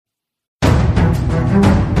Slides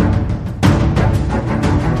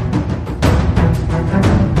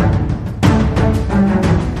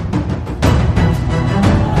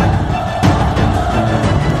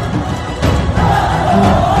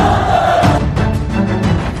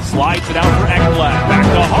it out for Ekblad. Back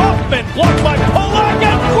to Hoffman. Blocked by Polak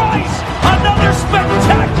and Price. Another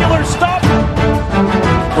spectacular stop.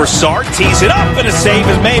 Broussard tees it up and a save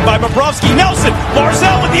is made by Bobrovsky. Nelson.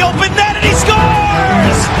 Barzal with the open net and he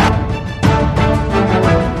scores!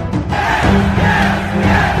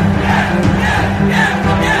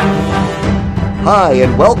 Hi,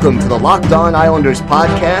 and welcome to the Locked On Islanders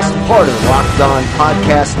podcast, part of the Locked On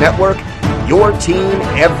Podcast Network, your team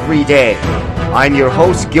every day. I'm your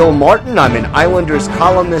host, Gil Martin. I'm an Islanders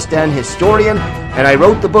columnist and historian, and I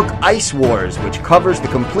wrote the book Ice Wars, which covers the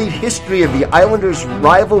complete history of the Islanders'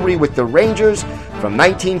 rivalry with the Rangers from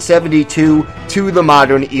 1972 to the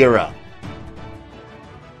modern era.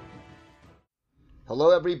 Hello,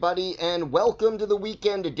 everybody, and welcome to the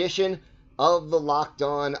weekend edition of the Locked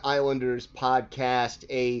On Islanders podcast.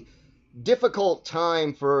 A difficult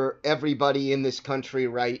time for everybody in this country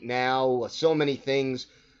right now. So many things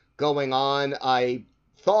going on. I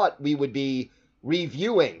thought we would be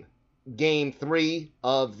reviewing Game 3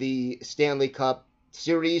 of the Stanley Cup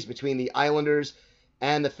series between the Islanders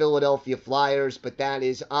and the Philadelphia Flyers, but that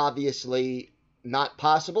is obviously not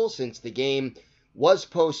possible since the game was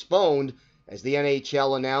postponed as the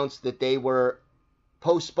NHL announced that they were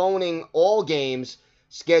postponing all games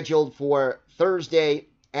scheduled for Thursday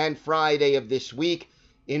and Friday of this week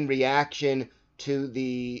in reaction to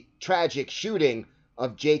the tragic shooting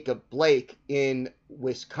of Jacob Blake in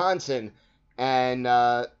Wisconsin, and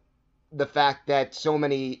the fact that so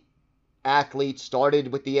many athletes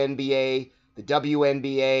started with the NBA, the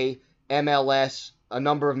WNBA, MLS, a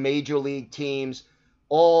number of major league teams,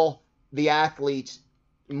 all the athletes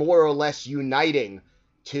more or less uniting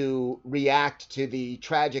to react to the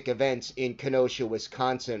tragic events in Kenosha,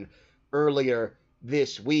 Wisconsin earlier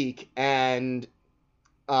this week. And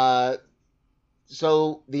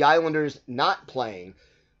so the Islanders not playing.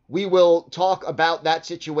 We will talk about that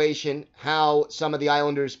situation, how some of the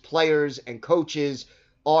Islanders players and coaches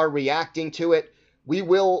are reacting to it. We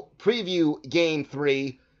will preview Game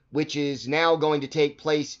 3, which is now going to take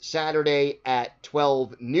place Saturday at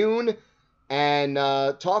 12 noon, and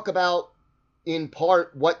talk about, in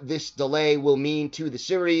part, what this delay will mean to the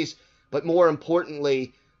series, but more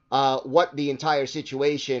importantly, what the entire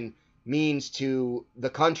situation means to the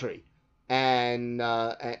country and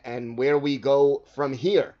where we go from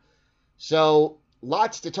here. So,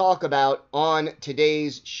 lots to talk about on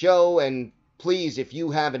today's show, and please, if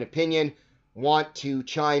you have an opinion, want to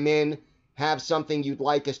chime in, have something you'd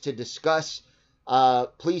like us to discuss,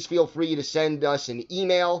 please feel free to send us an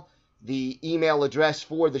email. The email address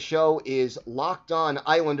for the show is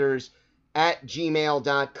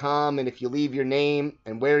lockedonislanders@gmail.com, and if you leave your name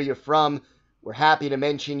and where you're from, we're happy to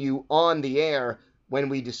mention you on the air when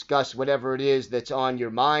we discuss whatever it is that's on your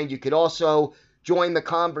mind. You could also join the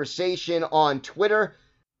conversation on Twitter.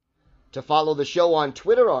 To follow the show on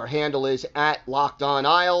Twitter, our handle is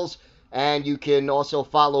 @LockedOnIsles, and you can also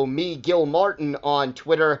follow me, Gil Martin, on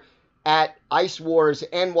Twitter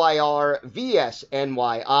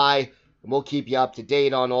 @IceWarsNYRVSNYI, and we'll keep you up to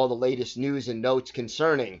date on all the latest news and notes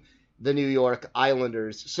concerning the New York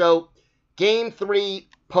Islanders. So, Game 3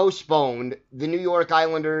 postponed, the New York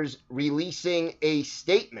Islanders releasing a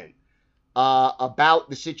statement about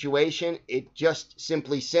the situation. It just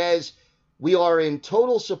simply says, "We are in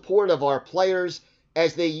total support of our players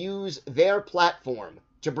as they use their platform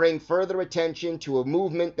to bring further attention to a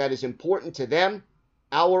movement that is important to them,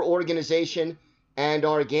 our organization, and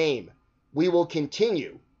our game. We will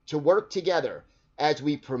continue to work together as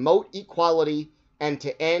we promote equality and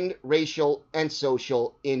to end racial and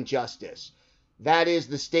social injustice." That is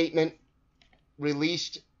the statement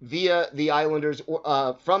released via the Islanders,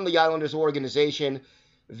 from the Islanders organization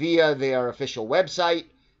via their official website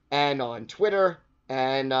and on Twitter,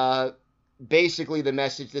 and basically the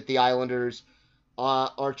message that the Islanders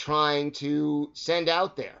are trying to send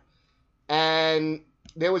out there. And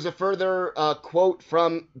there was a further quote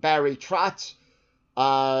from Barry Trotz.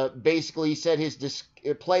 Basically, he said his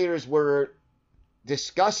players were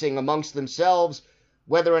discussing amongst themselves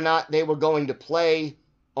whether or not they were going to play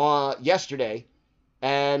yesterday.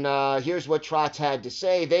 And here's what Trotz had to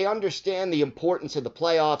say. "They understand the importance of the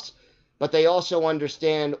playoffs, but they also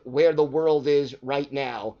understand where the world is right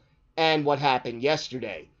now and what happened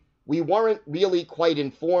yesterday. We weren't really quite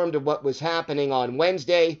informed of what was happening on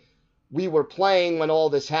Wednesday. We were playing when all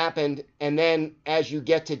this happened, and then as you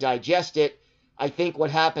get to digest it, I think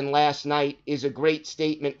what happened last night is a great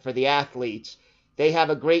statement for the athletes. they have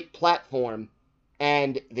a great platform,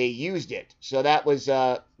 and they used it. So that was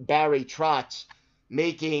Barry Trotz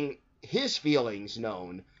making his feelings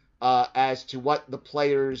known as to what the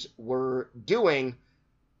players were doing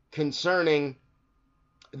concerning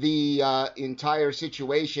the entire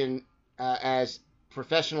situation as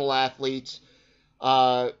professional athletes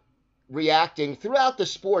reacting throughout the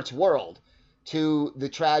sports world to the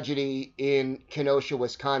tragedy in Kenosha,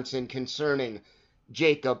 Wisconsin concerning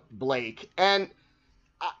Jacob Blake. And,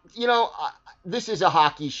 this is a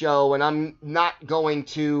hockey show, and I'm not going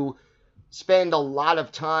to spend a lot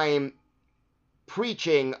of time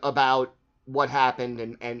preaching about what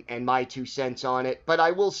happened and my 2 cents on it, but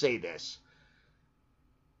I will say this.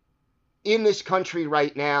 In this country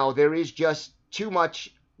right now, there is just too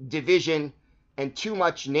much division and too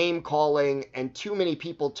much name calling and too many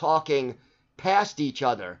people talking past each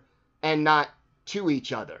other and not to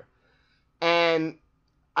each other. And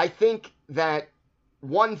I think that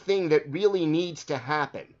one thing that really needs to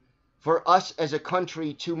happen for us as a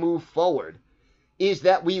country to move forward is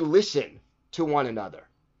that we listen to one another,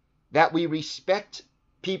 that we respect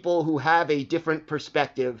people who have a different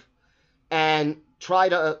perspective and try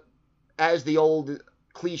to, as the old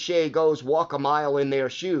cliche goes, walk a mile in their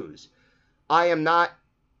shoes. I am not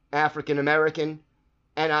African American,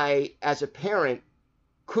 and I, as a parent,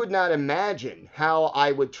 could not imagine how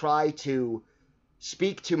I would try to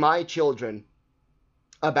speak to my children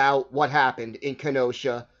about what happened in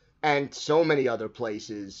Kenosha and so many other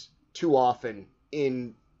places too often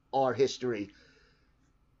in our history.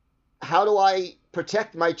 How do I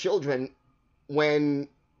protect my children when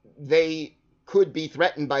they could be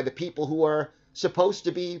threatened by the people who are supposed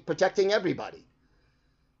to be protecting everybody?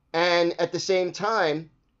 And at the same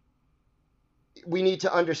time, we need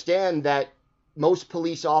to understand that most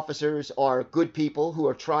police officers are good people who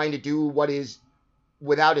are trying to do what is,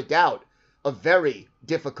 without a doubt, a very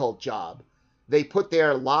difficult job. They put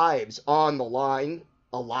their lives on the line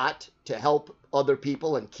a lot to help other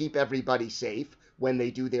people and keep everybody safe when they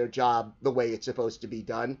do their job the way it's supposed to be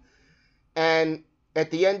done. And at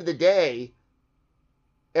the end of the day,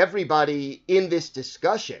 everybody in this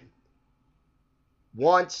discussion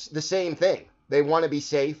wants the same thing. They want to be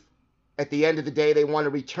safe. At the end of the day, they want to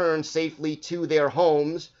return safely to their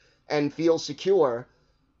homes and feel secure.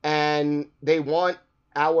 And they want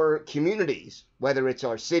our communities, whether it's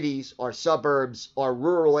our cities, our suburbs, our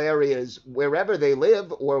rural areas, wherever they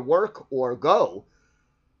live or work or go,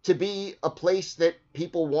 to be a place that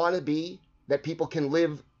people want to be, that people can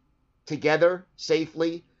live together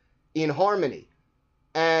safely in harmony.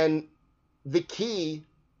 And the key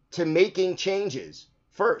to making changes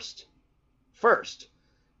first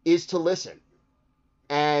is to listen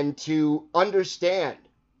and to understand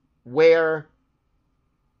where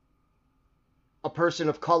a person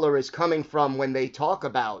of color is coming from when they talk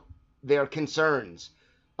about their concerns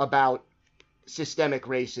about systemic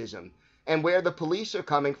racism, and where the police are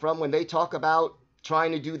coming from when they talk about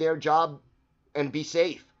trying to do their job and be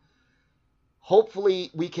safe. Hopefully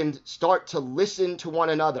we can start to listen to one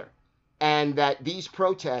another, and that these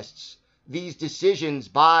protests, these decisions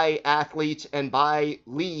by athletes and by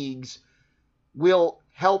leagues will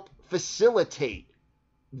help facilitate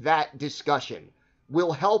that discussion,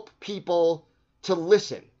 will help people to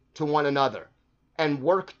listen to one another and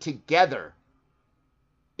work together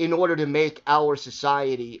in order to make our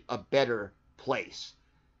society a better place.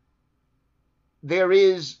 There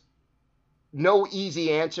is no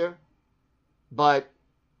easy answer, but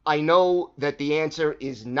I know that the answer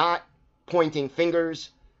is not pointing fingers,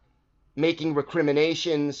 making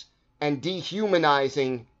recriminations, and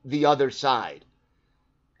dehumanizing the other side.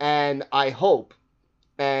 And I hope,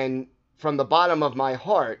 and from the bottom of my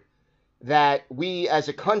heart, that we as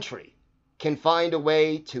a country can find a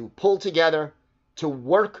way to pull together, to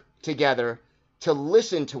work together, to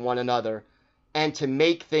listen to one another, and to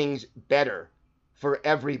make things better for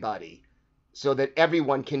everybody so that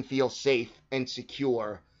everyone can feel safe and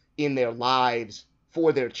secure in their lives,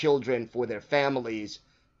 for their children, for their families,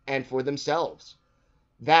 and for themselves.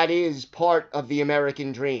 That is part of the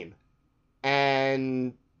American dream.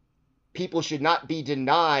 And people should not be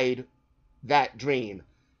denied that dream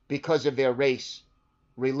because of their race,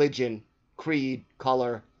 religion, creed,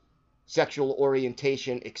 color, sexual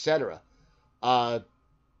orientation, etc.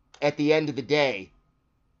 At the end of the day,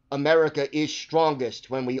 America is strongest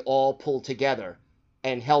when we all pull together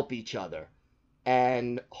and help each other.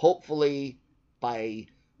 And hopefully, by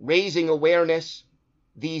raising awareness,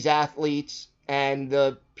 these athletes and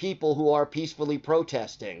the people who are peacefully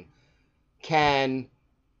protesting can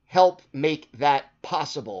help make that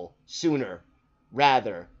possible sooner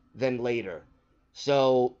rather than later.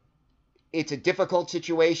 So it's a difficult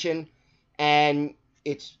situation, and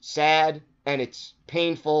it's sad, and it's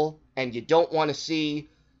painful, and you don't want to see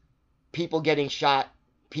people getting shot,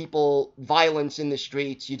 violence in the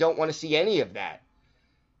streets. You don't want to see any of that.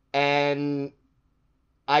 And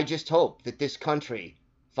I just hope that this country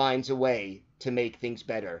finds a way to make things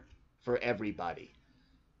better for everybody.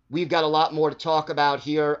 We've got a lot more to talk about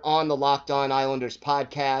here on the Locked On Islanders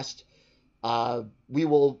podcast. We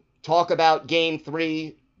will talk about Game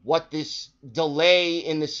 3, what this delay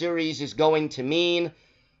in the series is going to mean,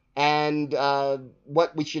 and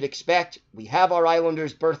what we should expect. We have our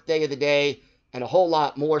Islanders' birthday of the day, and a whole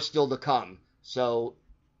lot more still to come. So,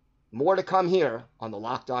 more to come here on the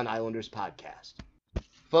Locked On Islanders podcast.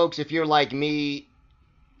 Folks, if you're like me,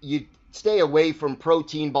 you stay away from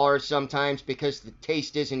protein bars sometimes because the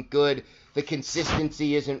taste isn't good, the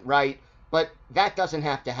consistency isn't right, but that doesn't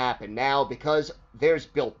have to happen now because there's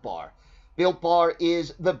Built Bar. Built Bar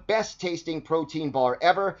is the best tasting protein bar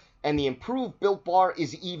ever, and the improved Built Bar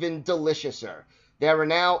is even deliciouser. There are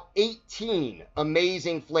now 18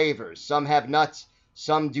 amazing flavors. Some have nuts,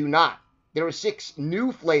 some do not. There are 6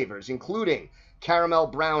 new flavors, including caramel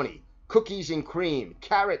brownie, cookies and cream,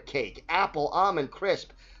 carrot cake, apple almond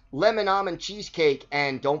crisp, lemon almond cheesecake,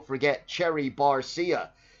 and don't forget cherry barcia.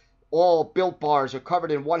 All Built Bars are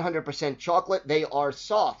covered in 100% chocolate. They are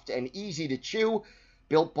soft and easy to chew.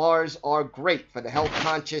 Built Bars are great for the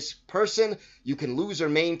health-conscious person. You can lose or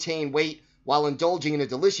maintain weight while indulging in a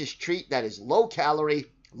delicious treat that is low calorie,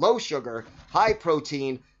 low sugar, high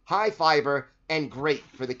protein, high fiber, and great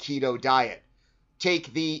for the keto diet.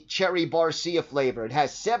 Take the cherry barcia flavor. It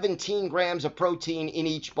has 17 grams of protein in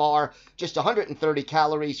each bar, just 130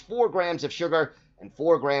 calories, 4 grams of sugar, and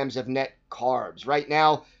 4 grams of net carbs. Right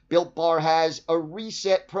now, Built Bar has a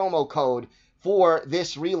reset promo code for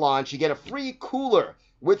this relaunch. You get a free cooler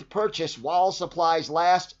with purchase while supplies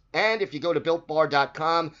last. And if you go to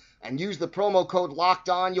BuiltBar.com and use the promo code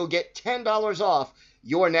LOCKEDON, you'll get $10 off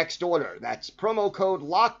your next order. That's promo code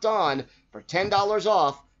LOCKEDON for $10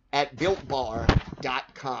 off at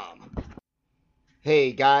BuiltBar.com.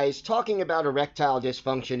 Hey guys, talking about erectile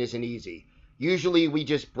dysfunction isn't easy. Usually we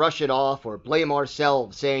just brush it off or blame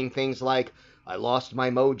ourselves, saying things like, I lost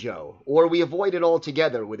my mojo, or we avoid it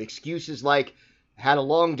altogether with excuses like, had a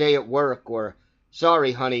long day at work, or,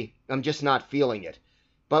 sorry honey, I'm just not feeling it.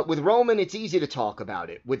 But with Roman, it's easy to talk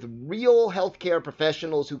about it, with real healthcare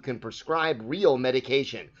professionals who can prescribe real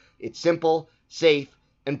medication. It's simple, safe,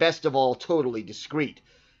 and best of all, totally discreet.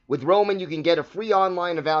 With Roman, you can get a free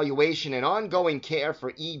online evaluation and ongoing care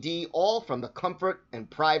for ED, all from the comfort and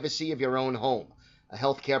privacy of your own home. A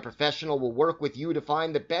healthcare professional will work with you to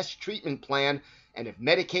find the best treatment plan, and if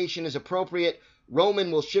medication is appropriate,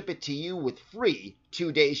 Roman will ship it to you with free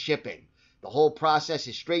 2-day shipping. The whole process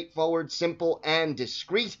is straightforward, simple, and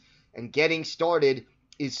discreet, and getting started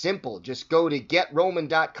is simple. Just go to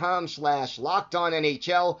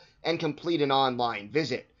GetRoman.com/LockedOnNHL and complete an online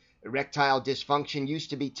visit. Erectile dysfunction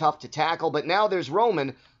used to be tough to tackle, but now there's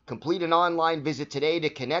Roman. Complete an online visit today to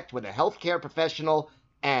connect with a healthcare professional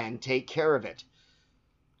and take care of it.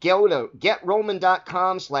 Go to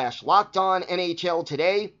GetRoman.com/LockedOnNHL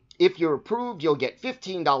today. If you're approved, you'll get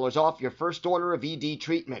 $15 off your first order of ED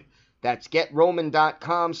treatment. That's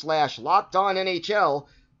GetRoman.com/LockedOnNHL.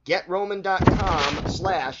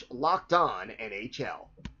 GetRoman.com/LockedOnNHL.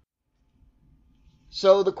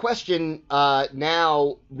 So the question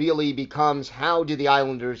now really becomes, how do the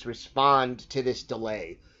Islanders respond to this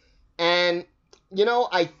delay? And,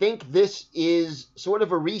 I think this is sort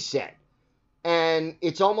of a reset. And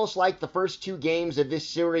it's almost like the first 2 games of this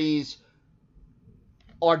series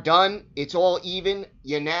are done. It's all even.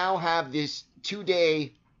 You now have this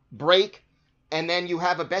 2-day break, and then you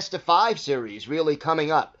have a best-of-5 series really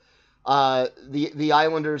coming up. The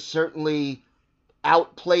Islanders certainly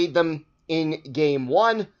outplayed them in Game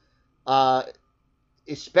 1,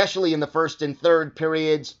 especially in the first and third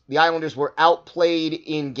periods. The Islanders were outplayed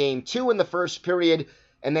in Game 2 in the first period,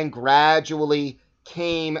 and then gradually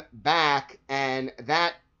came back, and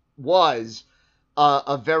that was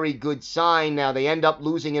a very good sign. Now, they end up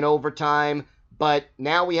losing in overtime, but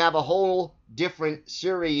now we have a whole different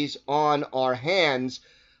series on our hands.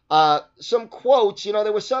 Some quotes,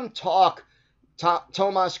 there was some talk.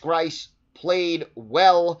 Thomas Greiss played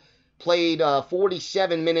well, played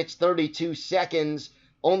 47 minutes, 32 seconds,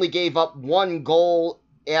 only gave up 1 goal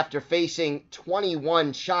after facing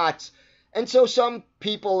 21 shots. And so some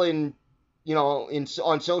people on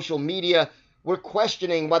social media were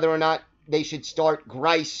questioning whether or not they should start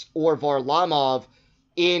Greiss or Varlamov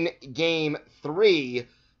in Game 3.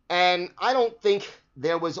 And I don't think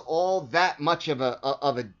there was all that much of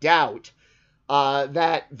a doubt.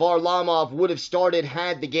 that Varlamov would have started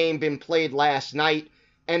had the game been played last night,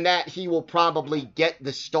 and that he will probably get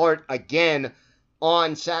the start again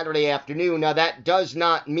on Saturday afternoon. Now, that does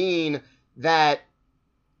not mean that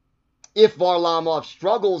if Varlamov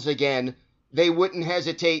struggles again, they wouldn't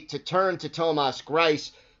hesitate to turn to Tomas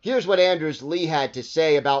Greiss. Here's what Anders Lee had to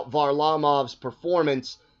say about Varlamov's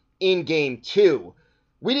performance in Game 2.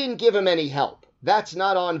 We didn't give him any help. That's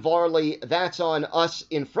not on Varley, that's on us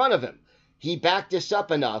in front of him. He backed us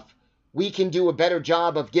up enough. We can do a better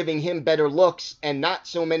job of giving him better looks and not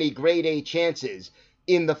so many grade A chances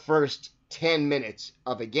in the first 10 minutes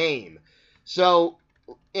of a game. So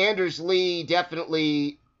Anders Lee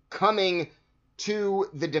definitely coming to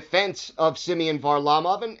the defense of Semyon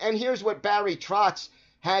Varlamov. And here's what Barry Trotz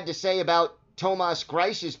had to say about Tomas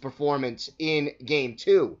Greiss's performance in Game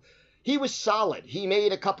 2. He was solid. He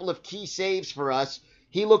made a couple of key saves for us.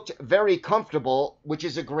 He looked very comfortable, which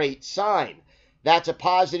is a great sign. That's a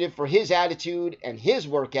positive for his attitude and his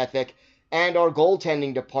work ethic and our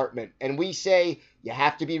goaltending department. And we say you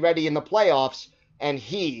have to be ready in the playoffs, and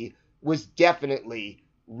he was definitely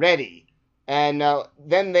ready. And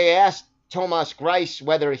then they asked Tomas Greiss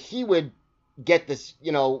whether he would get this,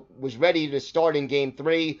 was ready to start in Game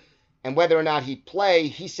 3 and whether or not he'd play.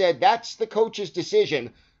 He said, that's the coach's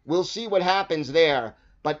decision. We'll see what happens there,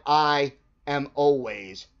 but I am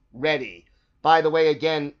always ready. By the way,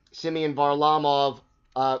 again, Semyon Varlamov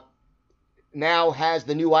now has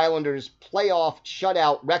the new Islanders playoff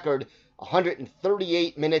shutout record,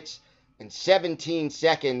 138 minutes and 17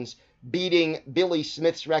 seconds, beating Billy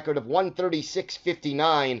Smith's record of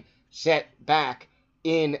 136.59 set back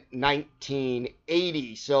in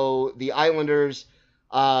 1980. So the Islanders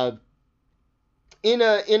in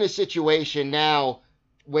a situation now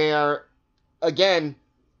where, again,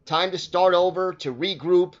 time to start over, to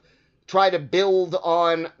regroup, try to build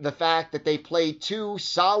on the fact that they played 2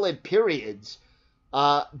 solid periods,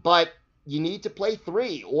 but you need to play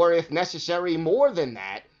 3, or if necessary, more than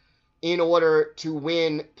that, in order to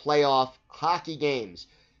win playoff hockey games.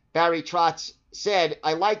 Barry Trotz said,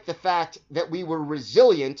 I like the fact that we were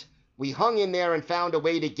resilient. We hung in there and found a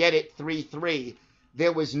way to get it 3-3.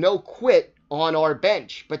 There was no quit on our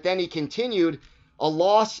bench. But then he continued, a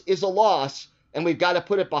loss is a loss, and we've got to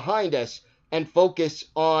put it behind us and focus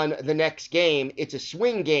on the next game. It's a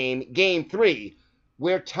swing game, Game 3.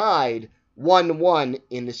 We're tied 1-1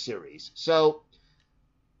 in the series. So,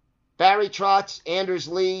 Barry Trotz, Anders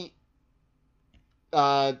Lee,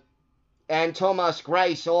 and Tomas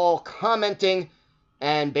Greiss all commenting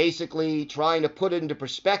and basically trying to put into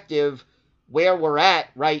perspective where we're at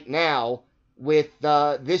right now with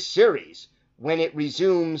this series when it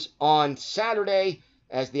resumes on Saturday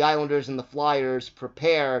as the Islanders and the Flyers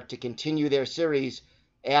prepare to continue their series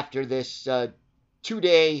after this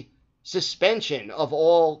 2-day suspension of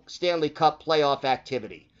all Stanley Cup playoff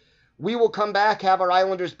activity. We will come back, have our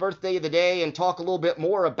Islanders birthday of the day, and talk a little bit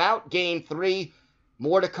more about Game 3.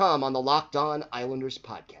 More to come on the Locked On Islanders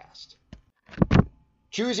podcast.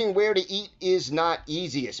 Choosing where to eat is not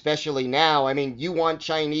easy, especially now. I mean, you want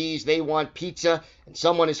Chinese, they want pizza, and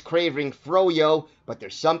someone is craving froyo, but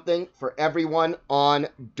there's something for everyone on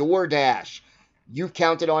DoorDash. You've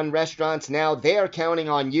counted on restaurants, now they're counting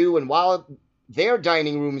on you, and while their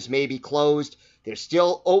dining rooms may be closed, they're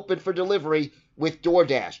still open for delivery with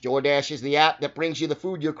DoorDash. DoorDash is the app that brings you the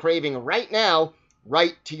food you're craving right now,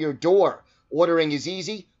 right to your door. Ordering is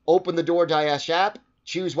easy. Open the DoorDash app,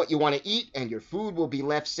 choose what you want to eat, and your food will be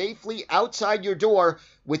left safely outside your door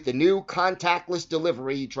with the new contactless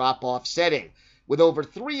delivery drop-off setting. With over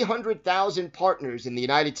 300,000 partners in the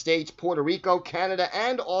United States, Puerto Rico, Canada,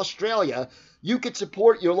 and Australia, you could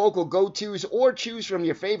support your local go-tos or choose from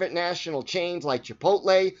your favorite national chains like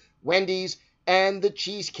Chipotle, Wendy's, and the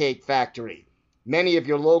Cheesecake Factory. Many of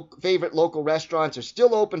your favorite local restaurants are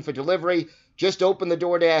still open for delivery. Just open the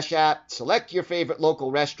DoorDash app, select your favorite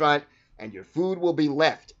local restaurant, and your food will be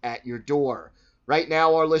left at your door. Right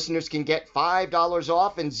now, our listeners can get $5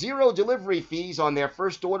 off and 0 delivery fees on their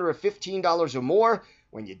first order of $15 or more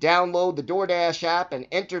when you download the DoorDash app and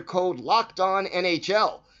enter code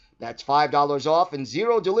LOCKEDONNHL. That's $5 off and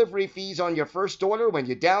 0 delivery fees on your first order when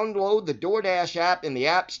you download the DoorDash app in the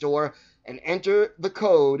App Store and enter the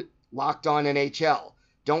code LOCKEDONNHL.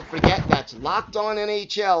 Don't forget, that's Locked On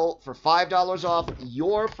NHL for $5 off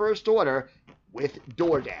your first order with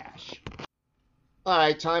DoorDash. All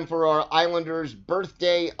right, time for our Islanders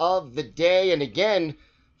birthday of the day. And again,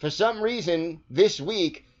 for some reason, this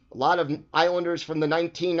week, a lot of Islanders from the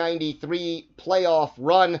 1993 playoff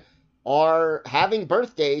run are having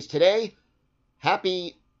birthdays today.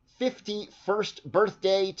 Happy 51st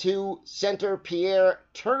birthday to center Pierre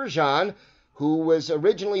Turgeon, who was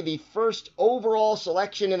originally the first overall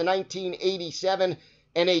selection in the 1987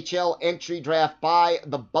 NHL entry draft by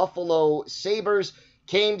the Buffalo Sabres,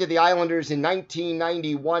 came to the Islanders in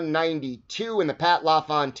 1991-92 in the Pat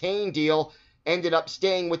LaFontaine deal, ended up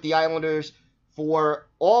staying with the Islanders for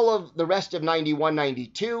all of the rest of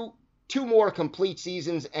 91-92, 2 more complete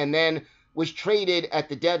seasons, and then was traded at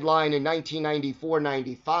the deadline in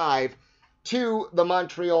 1994-95 to the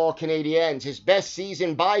Montreal Canadiens. His best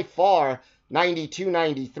season by far,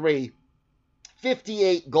 92-93,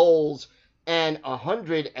 58 goals and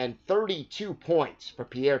 132 points for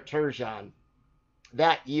Pierre Turgeon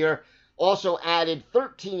that year. Also added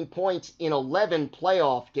 13 points in 11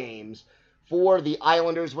 playoff games for the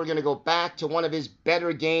Islanders. We're going to go back to one of his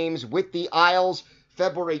better games with the Isles,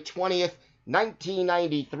 February 20th,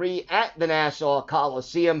 1993 at the Nassau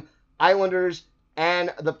Coliseum. Islanders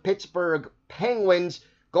and the Pittsburgh Penguins.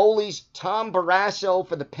 Goalies Tom Barrasso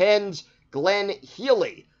for the Pens, Glenn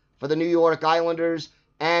Healy for the New York Islanders.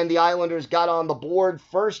 And the Islanders got on the board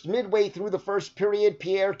first midway through the first period.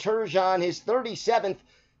 Pierre Turgeon, his 37th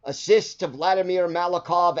assist to Vladimir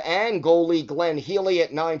Malakov and goalie Glenn Healy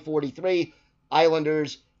at 9:43.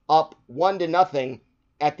 Islanders up 1-0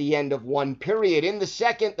 at the end of one period. In the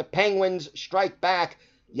second, the Penguins strike back.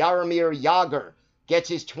 Jaromir Jagr gets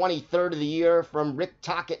his 23rd of the year from Rick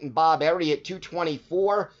Tocchet and Bob Errey at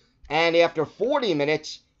 2:24. And after 40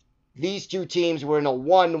 minutes, these two teams were in a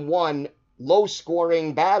 1-1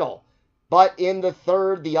 low-scoring battle. But in the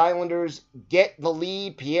third, the Islanders get the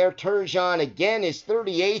lead. Pierre Turgeon again is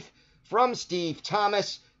 38th from Steve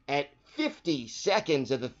Thomas at 50 seconds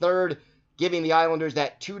of the third, giving the Islanders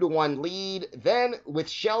that 2-1 lead. Then, with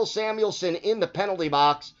Kjell Samuelsson in the penalty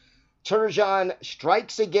box, Turgeon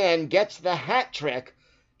strikes again, gets the hat trick,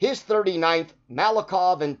 his 39th,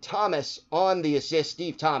 Malakov and Thomas on the assist,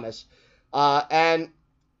 Steve Thomas. And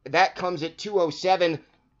that comes at 2:07,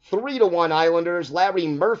 3-1 Islanders. Larry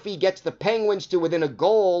Murphy gets the Penguins to within a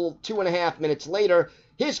goal 2.5 minutes later,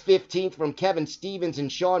 his 15th from Kevin Stevens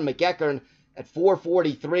and Sean McEachern at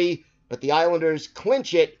 4:43. But the Islanders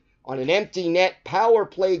clinch it on an empty net power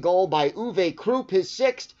play goal by Uwe Krupp, his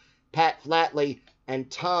 6th, Pat Flatley and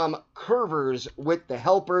Tom Curvers with the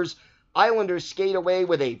helpers. Islanders skate away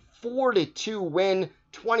with a 4-2 win,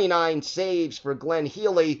 29 saves for Glenn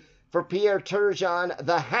Healy. For Pierre Turgeon,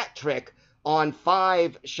 the hat trick on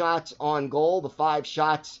 5 shots on goal. The 5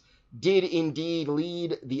 shots did indeed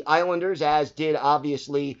lead the Islanders, as did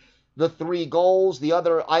obviously the 3 goals. The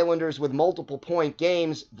other Islanders with multiple point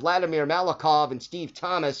games, Vladimir Malakov and Steve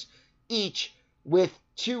Thomas, each with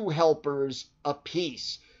 2 helpers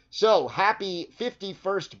apiece. So, happy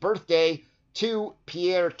 51st birthday to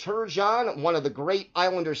Pierre Turgeon, one of the great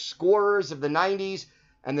Islanders scorers of the 90s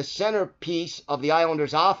and the centerpiece of the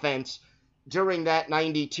Islanders offense during that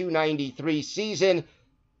 92-93 season.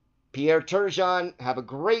 Pierre Turgeon, have a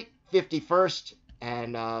great 51st,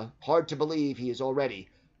 and hard to believe he is already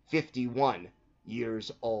 51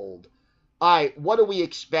 years old. All right, what do we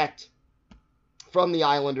expect from the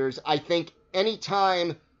Islanders? I think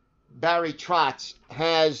anytime Barry Trotz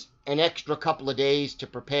has an extra couple of days to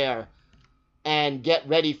prepare and get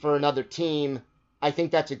ready for another team, I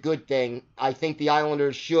think that's a good thing. I think the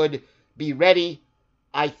Islanders should be ready.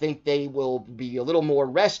 I think they will be a little more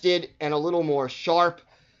rested and a little more sharp.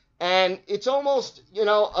 And it's almost,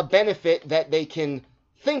 a benefit that they can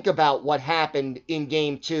think about what happened in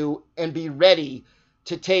Game 2 and be ready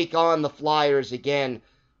to take on the Flyers again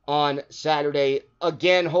on Saturday.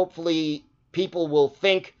 Again, hopefully people will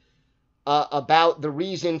think about the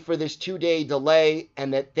reason for this 2-day delay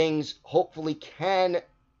and that things hopefully can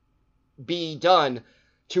be done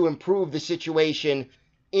to improve the situation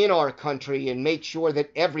in our country and make sure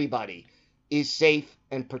that everybody is safe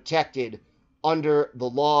and protected under the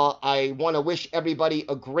law. I want to wish everybody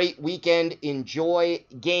a great weekend. Enjoy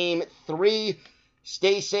Game 3.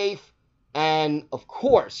 Stay safe. And, of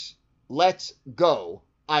course, let's go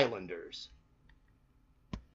Islanders.